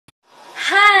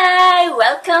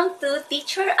Welcome to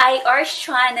Teacher IR's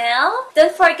channel.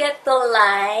 Don't forget to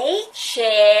like,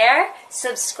 share,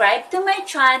 subscribe to my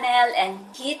channel, and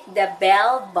hit the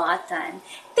bell button.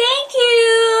 Thank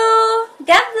you!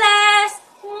 God bless!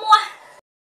 Mwah!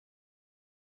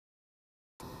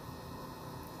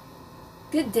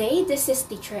 Good day, this is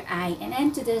Teacher I, and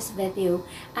in today's video,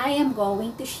 I am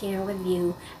going to share with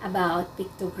you about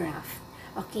pictograph.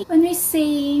 Okay, when we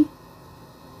say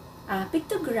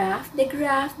pictograph, the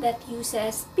graph that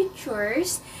uses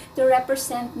pictures to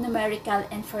represent numerical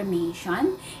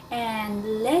information,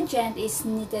 and legend is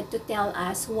needed to tell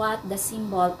us what the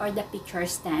symbol or the picture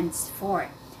stands for.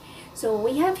 So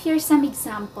we have here some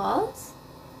examples.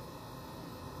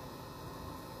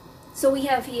 So we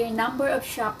have here number of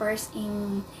shoppers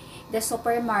in the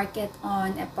supermarket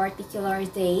on a particular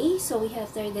day. So we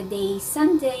have there the day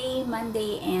Sunday,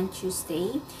 Monday, and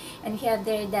Tuesday. And we have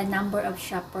there the number of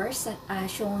shoppers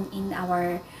shown in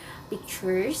our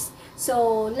pictures.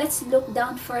 So let's look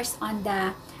down first on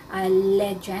the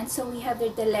legend. So we have there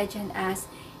the legend as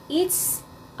each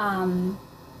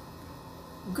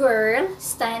girl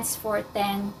stands for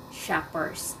 10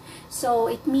 shoppers. So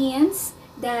it means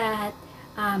that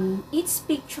each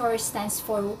picture stands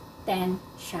for 10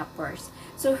 shoppers.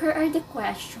 So here are the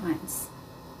questions.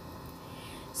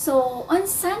 So on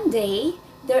Sunday,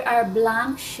 there are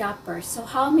blank shoppers. So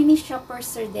how many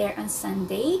shoppers are there on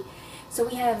Sunday? So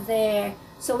we have there,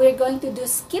 so we're going to do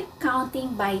skip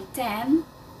counting by 10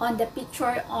 on the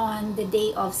picture on the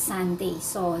day of Sunday.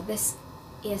 So this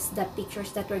is the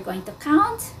pictures that we're going to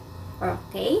count.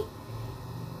 Okay.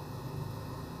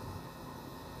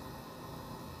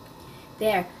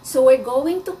 There. So we're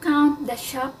going to count the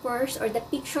shoppers or the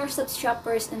pictures of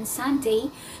shoppers on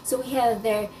Sunday. So we have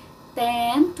there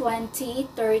 10, 20,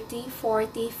 30,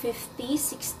 40, 50,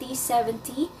 60,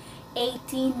 70,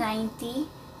 80, 90,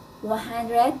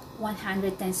 100,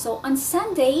 110. So on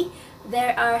Sunday,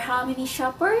 there are how many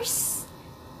shoppers?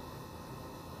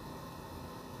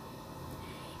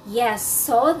 Yes,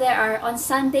 so there are on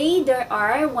Sunday, there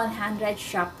are 100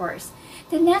 shoppers.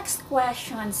 The next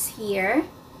questions here.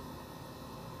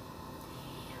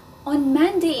 On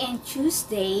Monday and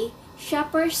Tuesday,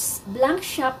 blank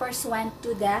shoppers went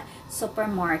to the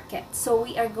supermarket. So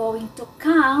we are going to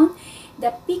count the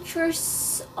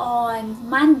pictures on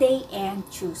Monday and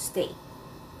Tuesday.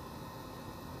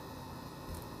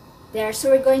 There,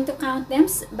 so we're going to count them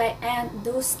by and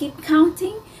do skip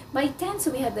counting by 10.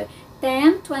 So we have the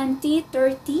 10, 20,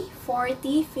 30,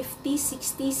 40, 50,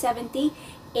 60, 70,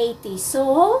 80.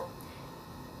 So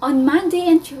on Monday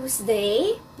and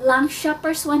Tuesday, blank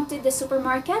shoppers went to the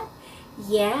supermarket.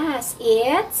 Yes,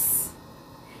 it's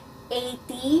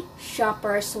 80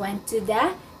 shoppers went to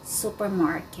the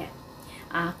supermarket.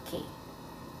 Okay.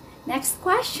 Next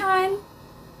question.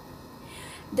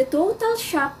 The total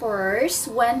shoppers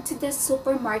went to the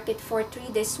supermarket for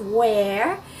 3 days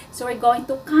where? So we're going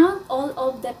to count all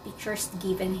of the pictures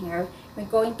given here. We're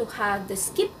going to have the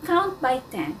skip count by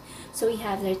 10. So we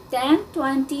have the 10,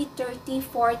 20, 30,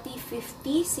 40,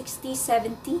 50, 60,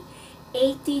 70,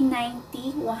 80,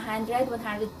 90, 100,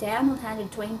 110,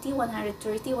 120,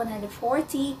 130,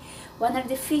 140,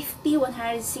 150,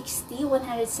 160,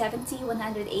 170,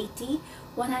 180,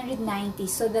 190.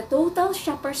 So the total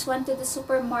shoppers went to the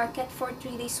supermarket for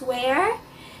 3 days where?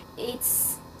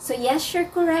 So yes, you're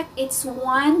correct. It's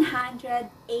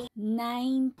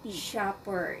 190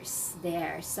 shoppers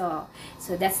there. So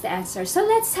that's the answer. So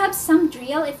let's have some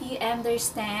drill if you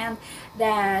understand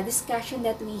the discussion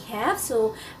that we have.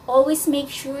 So always make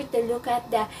sure to look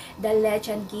at the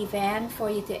legend given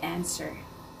for you to answer.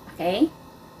 Okay?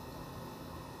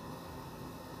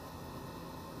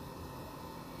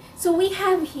 So we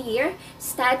have here,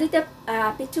 study the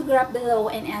pictograph below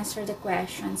and answer the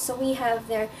question. So we have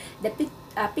there the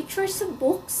pictures of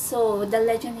books. So the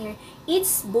legend here,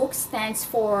 each book stands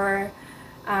for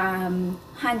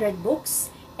 100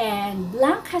 books, and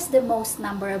blank has the most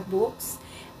number of books.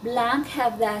 Blank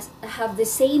have the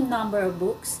same number of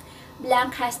books.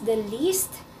 Blank has the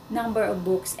least number of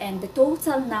books, and the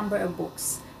total number of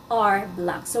books are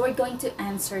blank. So we're going to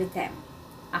answer them.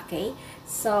 Okay,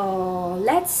 so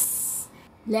let's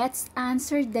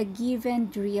answer the given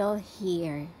drill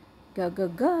here. Go, go,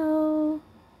 go.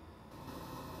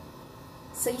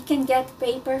 So you can get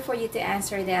paper for you to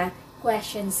answer the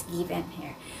questions given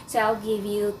here. So I'll give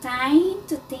you time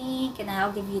to think and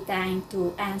I'll give you time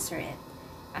to answer it.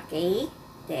 Okay,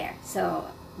 there.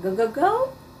 So go, go,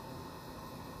 go.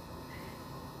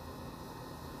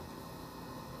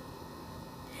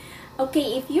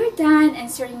 Okay, if you're done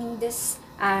answering this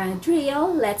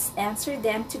drill, let's answer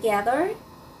them together.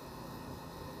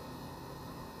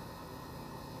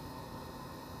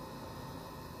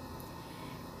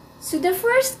 So the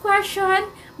first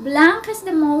question, blank has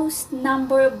the most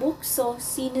number of books. So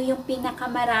sino yung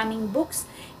pinakamaraming books?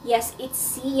 Yes, it's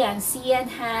Sian.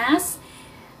 Sian has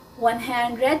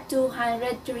 100,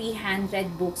 200,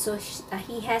 300 books. So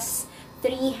he has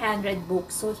 300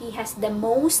 books. So he has the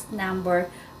most number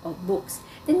of books.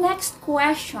 The next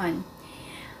question,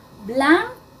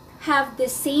 blank have the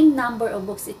same number of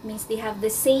books. It means they have the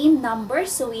same number.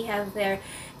 So we have there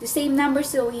the same number.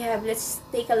 So we have, let's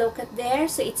take a look at there.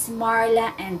 So it's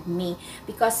Marla and May,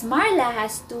 because Marla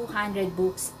has 200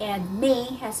 books and May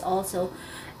has also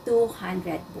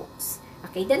 200 books.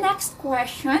 Okay, the next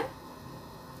question,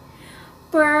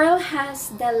 Pearl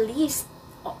has the least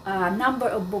number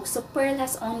of books. So Pearl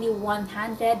has only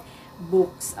 100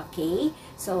 books. Okay,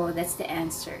 so that's the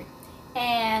answer.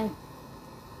 And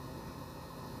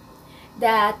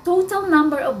the total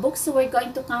number of books, so we're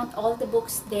going to count all the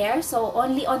books there. So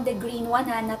only on the green one,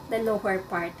 not the lower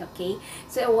part. Okay,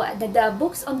 so the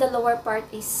books on the lower part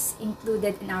is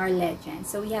included in our legend.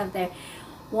 So we have there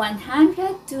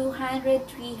 100, 200,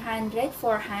 300,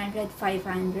 400,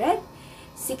 500,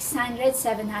 600,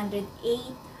 700,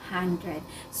 800.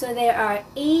 So there are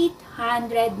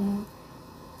 800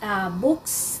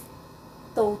 books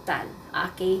total.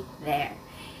 Okay, there.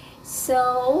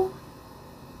 So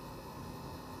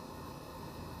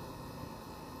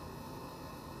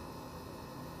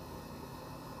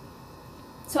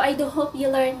I do hope you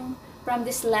learn from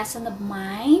this lesson of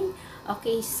mine.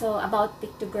 Okay, so about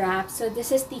pictograph. So this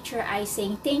is Teacher I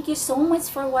saying thank you so much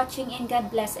for watching and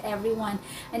God bless everyone.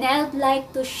 And I'd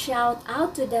like to shout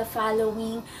out to the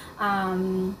following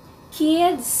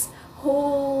kids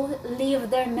who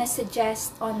leave their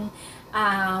messages on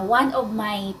one of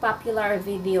my popular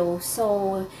videos.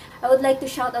 So I would like to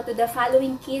shout out to the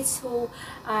following kids who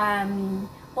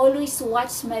always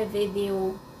watch my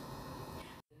video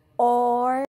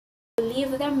or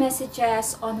leave their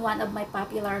messages on one of my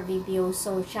popular videos.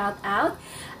 So shout out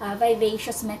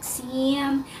Vivacious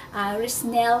Maxine,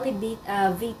 Risnelli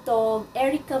Vitog,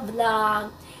 Erica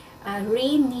Vlog,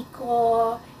 Ray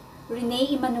Nico,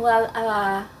 Rene Emmanuel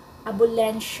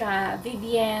Abulencia,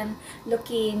 Vivian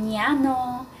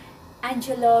Luciniano,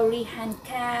 Angelo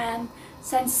Rihancan,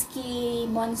 Sansky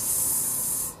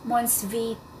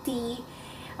Monsviti.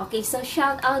 Okay, so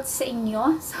shout out sa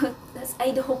inyo. So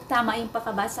I do hope tama yung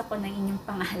pakabasa ko ng inyong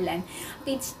pangalan.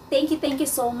 Okay, thank you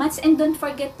so much, and don't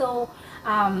forget to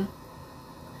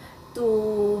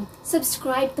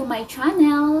subscribe to my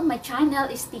channel. My channel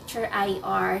is Teacher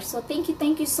IR. So thank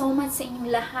you so much sa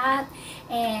inyong lahat,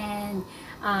 and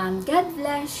God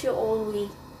bless you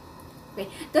always. Okay,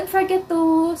 don't forget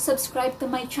to subscribe to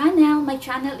my channel. My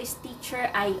channel is Teacher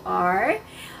IR.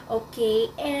 Okay,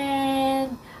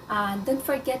 and don't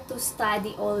forget to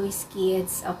study always,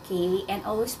 kids. Okay, and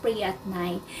always pray at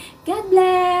night. God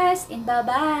bless and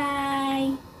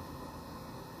bye-bye.